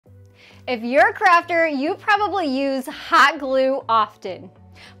If you're a crafter, you probably use hot glue often.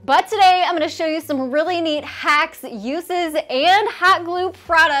 But today I'm going to show you some really neat hacks, uses, and hot glue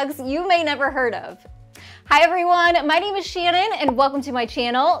products you may never heard of. Hi everyone, my name is Shannon and welcome to my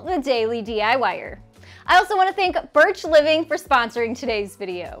channel, The Daily DIYer. I also want to thank Birch Living for sponsoring today's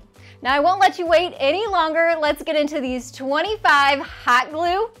video. Now I won't let you wait any longer, let's get into these 25 hot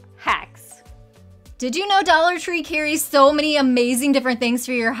glue hacks. Did you know Dollar Tree carries so many amazing different things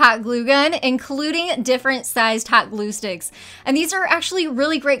for your hot glue gun, including different sized hot glue sticks? And these are actually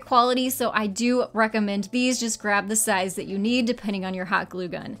really great quality, so I do recommend these. Just grab the size that you need depending on your hot glue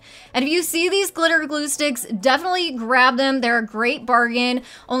gun. And if you see these glitter glue sticks, definitely grab them. They're a great bargain,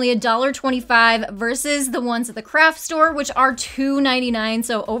 only $1.25 versus the ones at the craft store, which are $2.99,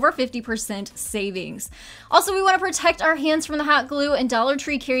 so over 50% savings. Also, we want to protect our hands from the hot glue, and Dollar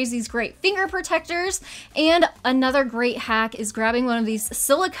Tree carries these great finger protectors. And another great hack is grabbing one of these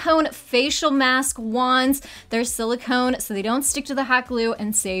silicone facial mask wands. They're silicone, so they don't stick to the hot glue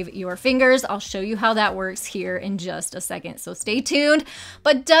and save your fingers. I'll show you how that works here in just a second, so stay tuned.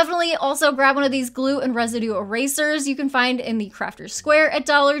 But definitely also grab one of these glue and residue erasers you can find in the Crafter's Square at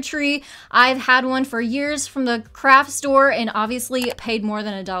Dollar Tree. I've had one for years from the craft store and obviously paid more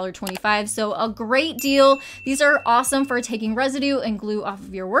than $1.25, so a great deal. These are awesome for taking residue and glue off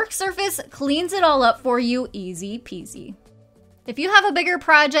of your work surface, cleans it all up for you, easy peasy. If you have a bigger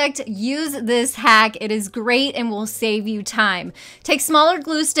project, use this hack. It is great and will save you time. Take smaller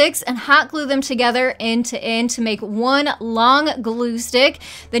glue sticks and hot glue them together end to end to make one long glue stick.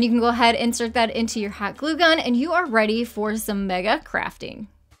 Then you can go ahead and insert that into your hot glue gun and you are ready for some mega crafting.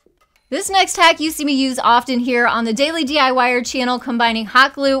 This next hack you see me use often here on the Daily DIYer channel, combining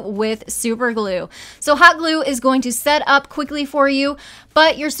hot glue with super glue. So hot glue is going to set up quickly for you,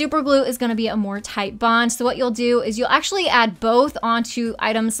 but your super glue is going to be a more tight bond. So what you'll do is you'll actually add both onto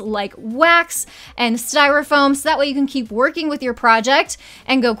items like wax and styrofoam, so that way you can keep working with your project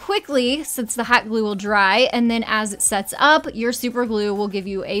and go quickly since the hot glue will dry. And then as it sets up, your super glue will give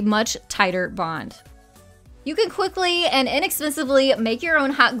you a much tighter bond. You can quickly and inexpensively make your own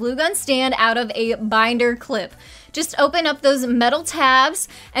hot glue gun stand out of a binder clip. Just open up those metal tabs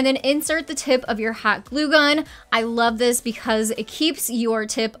and then insert the tip of your hot glue gun. I love this because it keeps your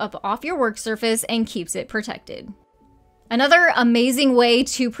tip up off your work surface and keeps it protected. Another amazing way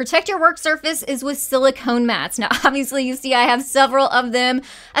to protect your work surface is with silicone mats. Now, obviously you see I have several of them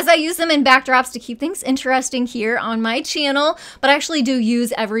as I use them in backdrops to keep things interesting here on my channel, but I actually do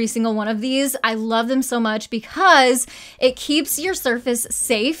use every single one of these. I love them so much because it keeps your surface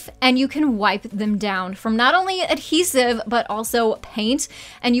safe and you can wipe them down from not only adhesive, but also paint.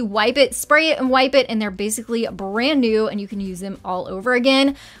 And you wipe it, spray it and wipe it, and they're basically brand new and you can use them all over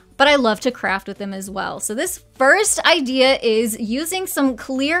again. But I love to craft with them as well. So this first idea is using some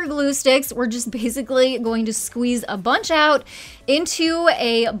clear glue sticks. We're just basically going to squeeze a bunch out into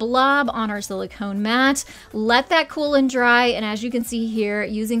a blob on our silicone mat. Let that cool and dry. And as you can see here,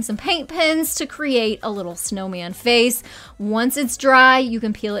 using some paint pens to create a little snowman face. Once it's dry, you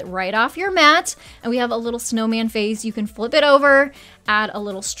can peel it right off your mat. And we have a little snowman face. You can flip it over, add a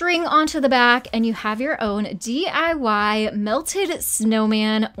little string onto the back, and you have your own DIY melted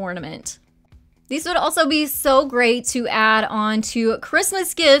snowman ornament. These would also be so great to add on to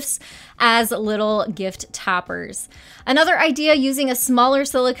Christmas gifts as little gift toppers. Another idea using a smaller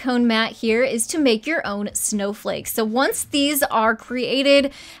silicone mat here is to make your own snowflakes. So once these are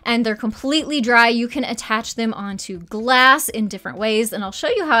created and they're completely dry, you can attach them onto glass in different ways. And I'll show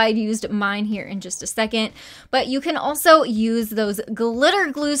you how I used mine here in just a second. But you can also use those glitter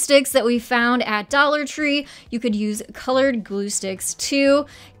glue sticks that we found at Dollar Tree. You could use colored glue sticks too.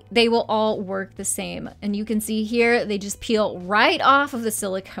 They will all work the same. And you can see here, they just peel right off of the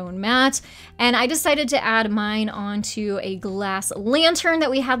silicone mat. And I decided to add mine onto a glass lantern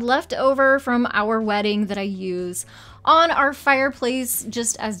that we had left over from our wedding that I use on our fireplace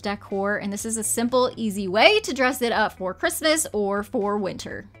just as decor. And this is a simple, easy way to dress it up for Christmas or for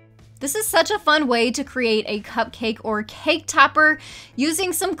winter. This is such a fun way to create a cupcake or cake topper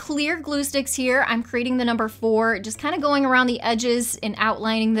using some clear glue sticks here. I'm creating the number 4, just kind of going around the edges and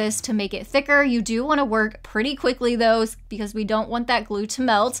outlining this to make it thicker. You do want to work pretty quickly though, because we don't want that glue to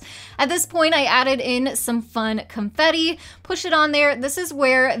melt. At this point, I added in some fun confetti, push it on there. This is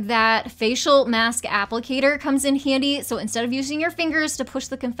where that facial mask applicator comes in handy. So instead of using your fingers to push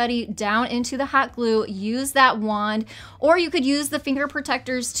the confetti down into the hot glue, use that wand, or you could use the finger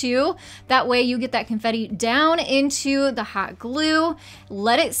protectors too. glue. That way you get that confetti down into the hot glue.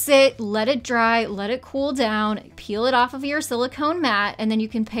 Let it sit, let it dry, let it cool down, peel it off of your silicone mat, and then you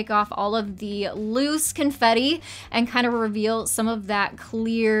can pick off all of the loose confetti and kind of reveal some of that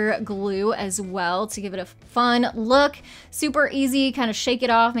clear glue as well to give it a fun look. Super easy, kind of shake it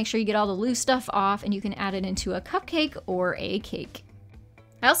off, make sure you get all the loose stuff off, and you can add it into a cupcake or a cake.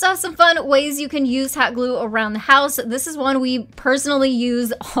 I also have some fun ways you can use hot glue around the house. This is one we personally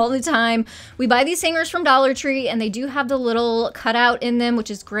use all the time. We buy these hangers from Dollar Tree and they do have the little cutout in them,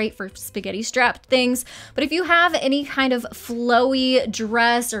 which is great for spaghetti strap things. But if you have any kind of flowy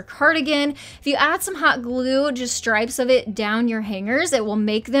dress or cardigan, if you add some hot glue, just stripes of it down your hangers, it will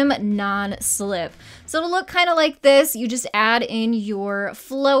make them non-slip. So it'll look kind of like this. You just add in your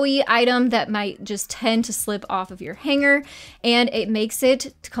flowy item that might just tend to slip off of your hanger, and it makes it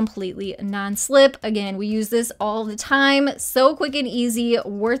completely non-slip. Again, we use this all the time. So quick and easy,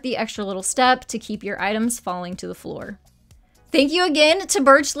 worth the extra little step to keep your items falling to the floor. Thank you again to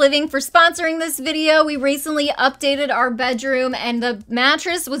Birch Living for sponsoring this video. We recently updated our bedroom and the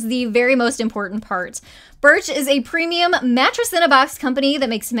mattress was the very most important part. Birch is a premium mattress in a box company that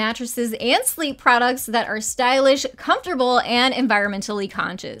makes mattresses and sleep products that are stylish, comfortable, and environmentally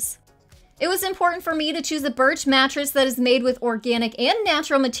conscious. It was important for me to choose a Birch mattress that is made with organic and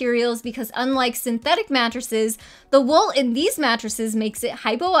natural materials because unlike synthetic mattresses, the wool in these mattresses makes it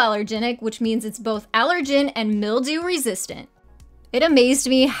hypoallergenic, which means it's both allergen and mildew resistant. It amazed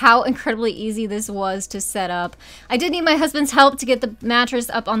me how incredibly easy this was to set up. I did need my husband's help to get the mattress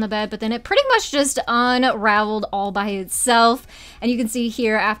up on the bed, but then it pretty much just unraveled all by itself. And you can see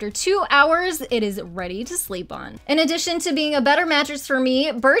here, after 2 hours, it is ready to sleep on. In addition to being a better mattress for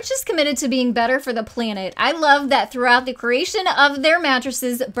me, Birch is committed to being better for the planet. I love that throughout the creation of their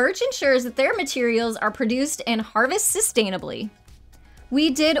mattresses, Birch ensures that their materials are produced and harvested sustainably. We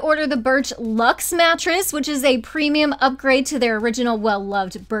did order the Birch Luxe mattress, which is a premium upgrade to their original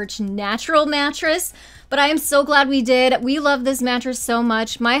well-loved Birch Natural mattress. But I am so glad we did. We love this mattress so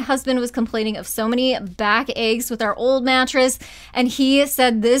much. My husband was complaining of so many back aches with our old mattress, and he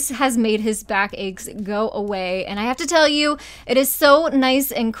said this has made his back aches go away. And I have to tell you, it is so nice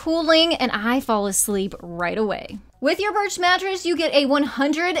and cooling, and I fall asleep right away. With your Birch mattress, you get a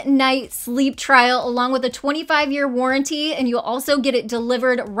 100-night sleep trial along with a 25-year warranty, and you'll also get it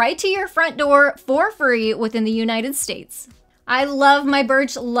delivered right to your front door for free within the United States. I love my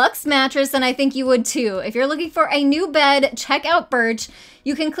Birch Luxe mattress, and I think you would too. If you're looking for a new bed, check out Birch.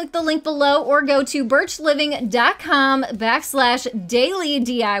 You can click the link below or go to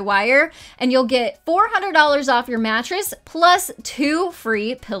birchliving.com/DailyDIYer, and you'll get $400 off your mattress plus 2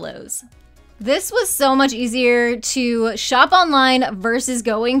 free pillows. This was so much easier to shop online versus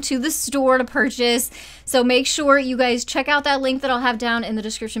going to the store to purchase. So make sure you guys check out that link that I'll have down in the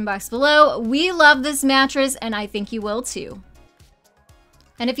description box below. We love this mattress and I think you will too.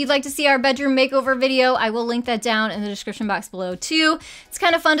 And if you'd like to see our bedroom makeover video, I will link that down in the description box below too. It's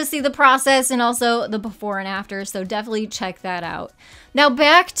kind of fun to see the process and also the before and after, so definitely check that out. Now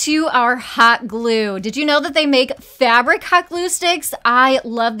back to our hot glue. Did you know that they make fabric hot glue sticks? I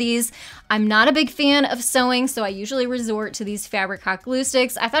love these. I'm not a big fan of sewing, so I usually resort to these fabric hot glue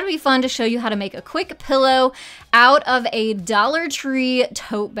sticks. I thought it'd be fun to show you how to make a quick pillow out of a Dollar Tree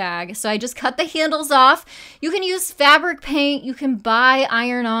tote bag. So I just cut the handles off. You can use fabric paint, you can buy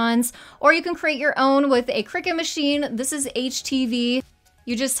iron-ons, or you can create your own with a Cricut machine. This is HTV.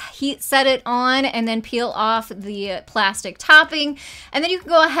 You just heat set it on and then peel off the plastic topping. And then you can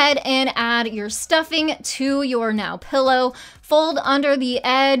go ahead and add your stuffing to your now pillow. Fold under the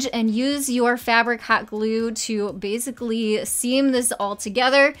edge and use your fabric hot glue to basically seam this all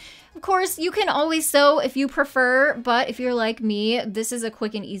together. Of course, you can always sew if you prefer, but if you're like me, this is a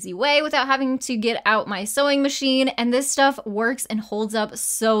quick and easy way without having to get out my sewing machine, and this stuff works and holds up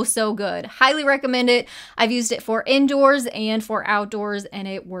so good. Highly recommend it. I've used it for indoors and for outdoors, and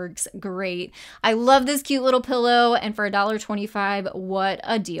it works great. I love this cute little pillow, and for $1.25, what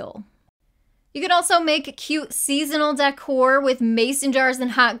a deal. You can also make cute seasonal decor with mason jars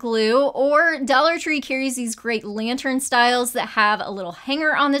and hot glue, or Dollar Tree carries these great lantern styles that have a little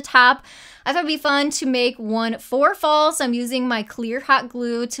hanger on the top. I thought it'd be fun to make one for fall, so I'm using my clear hot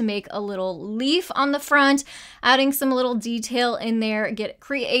glue to make a little leaf on the front, adding some little detail in there. Get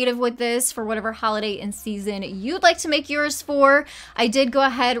creative with this for whatever holiday and season you'd like to make yours for. I did go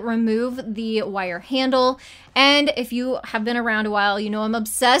ahead, remove the wire handle, and if you have been around a while, you know I'm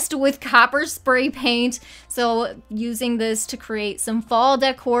obsessed with copper spray paint. So using this to create some fall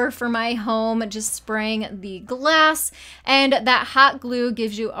decor for my home, just spraying the glass, and that hot glue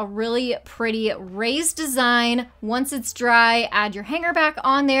gives you a really pretty raised design. Once it's dry, add your hanger back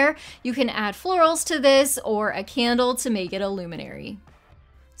on there. You can add florals to this or a candle to make it a luminary.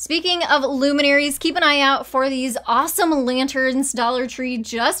 Speaking of luminaries, keep an eye out for these awesome lanterns Dollar Tree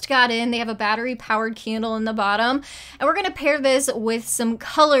just got in. They have a battery powered candle in the bottom, and we're gonna pair this with some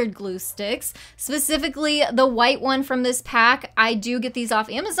colored glue sticks, specifically the white one from this pack. I do get these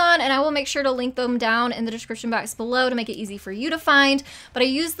off Amazon, and I will make sure to link them down in the description box below to make it easy for you to find, but I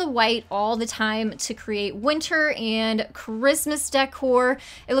use the white all the time to create winter and Christmas decor.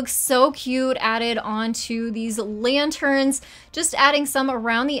 It looks so cute added onto these lanterns, just adding some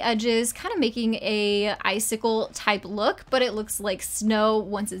around the edges, kind of making a icicle type look, but it looks like snow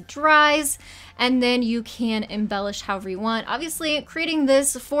once it dries. And then you can embellish however you want. Obviously creating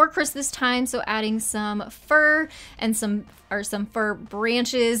this for Christmas time, so adding some fir and some fir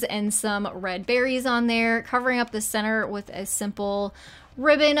branches and some red berries on there, covering up the center with a simple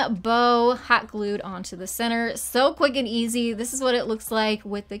ribbon bow hot glued onto the center. So quick and easy. This is what it looks like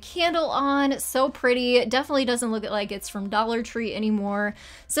with the candle on. So pretty. It definitely doesn't look like it's from Dollar Tree anymore.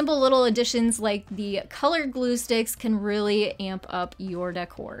 Simple little additions like the colored glue sticks can really amp up your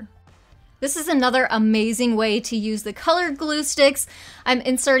decor. This is another amazing way to use the colored glue sticks. I'm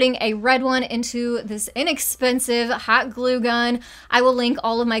inserting a red one into this inexpensive hot glue gun. I will link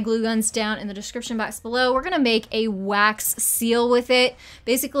all of my glue guns down in the description box below. We're gonna make a wax seal with it.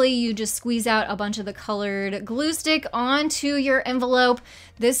 Basically, you just squeeze out a bunch of the colored glue stick onto your envelope.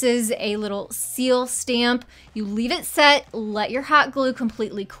 This is a little seal stamp. You leave it set, let your hot glue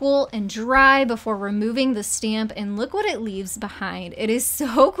completely cool and dry before removing the stamp, and look what it leaves behind. It is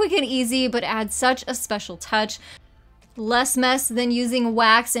so quick and easy, but adds such a special touch. Less mess than using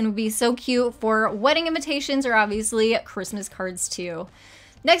wax, and would be so cute for wedding invitations or obviously Christmas cards too.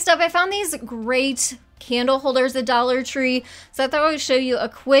 Next up, I found these great candle holders at Dollar Tree, so I thought I would show you a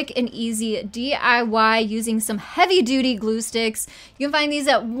quick and easy DIY using some heavy duty glue sticks. You can find these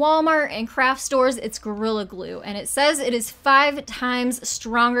at Walmart and craft stores. It's Gorilla Glue, and it says it is 5 times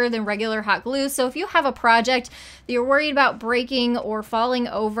stronger than regular hot glue. So if you have a project that you're worried about breaking or falling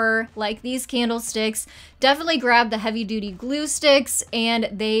over, like these candlesticks, definitely grab the heavy duty glue sticks, and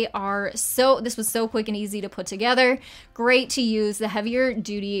they are this was so quick and easy to put together. Great to use the heavier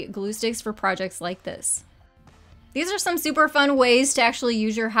duty glue sticks for projects like this. These are some super fun ways to actually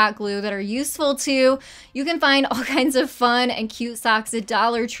use your hot glue that are useful too. You can find all kinds of fun and cute socks at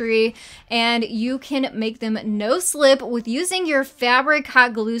Dollar Tree, and you can make them no slip with using your fabric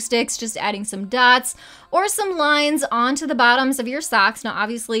hot glue sticks, just adding some dots or some lines onto the bottoms of your socks. Now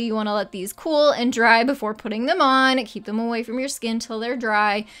obviously you want to let these cool and dry before putting them on. Keep them away from your skin till they're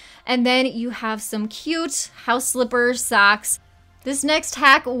dry. And then you have some cute house slipper socks. This next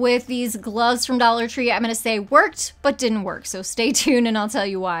hack with these gloves from Dollar Tree, I'm gonna say worked, but didn't work. So stay tuned and I'll tell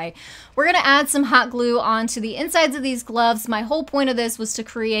you why. We're gonna add some hot glue onto the insides of these gloves. My whole point of this was to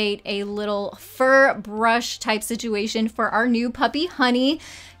create a little fur brush type situation for our new puppy, Honey.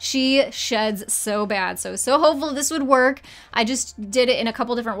 She sheds so bad, so hopeful this would work. I just did it in a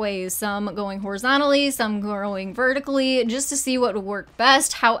couple different ways, some going horizontally, some going vertically, just to see what would work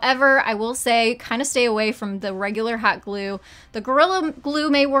best. However, I will say, kind of stay away from the regular hot glue. The Gorilla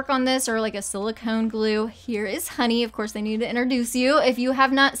Glue may work on this, or like a silicone glue. Here is Honey. Of course, I need to introduce you. If you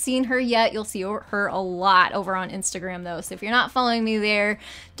have not seen her yet, you'll see her a lot over on Instagram though. So if you're not following me there,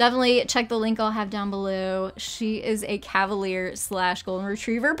 definitely check the link I'll have down below. She is a Cavalier / Golden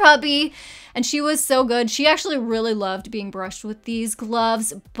Retriever puppy, and she was so good. She actually really loved being brushed with these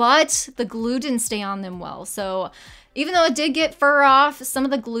gloves, but the glue didn't stay on them well. So even though it did get fur off, some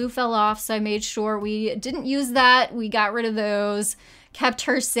of the glue fell off, so I made sure we didn't use that. We got rid of those, kept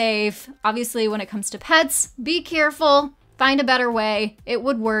her safe. Obviously, when it comes to pets, be careful, find a better way. It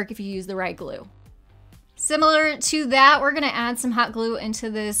would work if you use the right glue. Similar to that, we're gonna add some hot glue into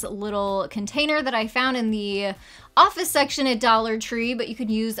this little container that I found in the office section at Dollar Tree, but you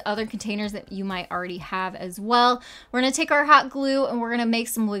could use other containers that you might already have as well. We're gonna take our hot glue and we're gonna make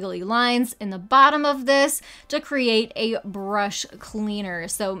some wiggly lines in the bottom of this to create a brush cleaner.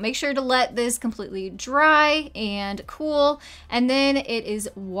 So make sure to let this completely dry and cool, and then it is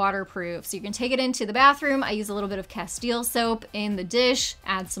waterproof. So you can take it into the bathroom. I use a little bit of Castile soap in the dish,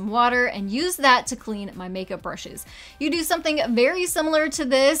 add some water, and use that to clean my makeup brushes. You do something very similar to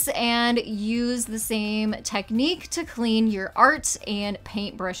this and use the same technique to clean your art and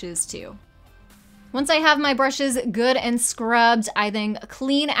paint brushes too. Once I have my brushes good and scrubbed, I then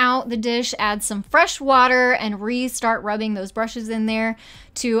clean out the dish, add some fresh water, and restart rubbing those brushes in there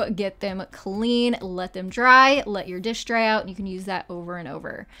to get them clean. Let them dry, let your dish dry out, and you can use that over and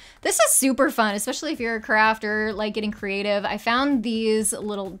over. This is super fun, especially if you're a crafter, like getting creative. I found these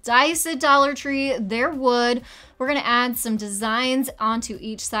little dice at Dollar Tree. They're wood. We're gonna add some designs onto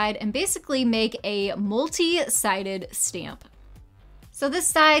each side and basically make a multi-sided stamp. So this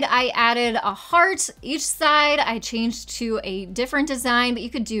side I added a heart. Each side I changed to a different design, but you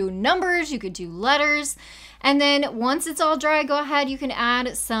could do numbers, you could do letters. And then once it's all dry, go ahead, you can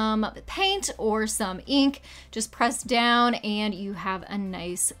add some paint or some ink. Just press down and you have a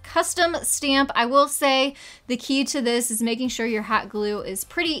nice custom stamp. I will say the key to this is making sure your hot glue is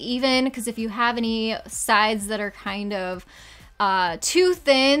pretty even, because if you have any sides that are kind of too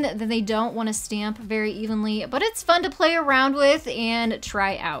thin, then they don't want to stamp very evenly, but it's fun to play around with and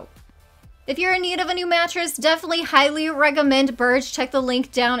try out. If you're in need of a new mattress, definitely highly recommend Birch. Check the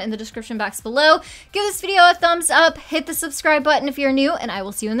link down in the description box below. Give this video a thumbs up, hit the subscribe button if you're new, and I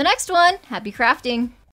will see you in the next one. Happy crafting!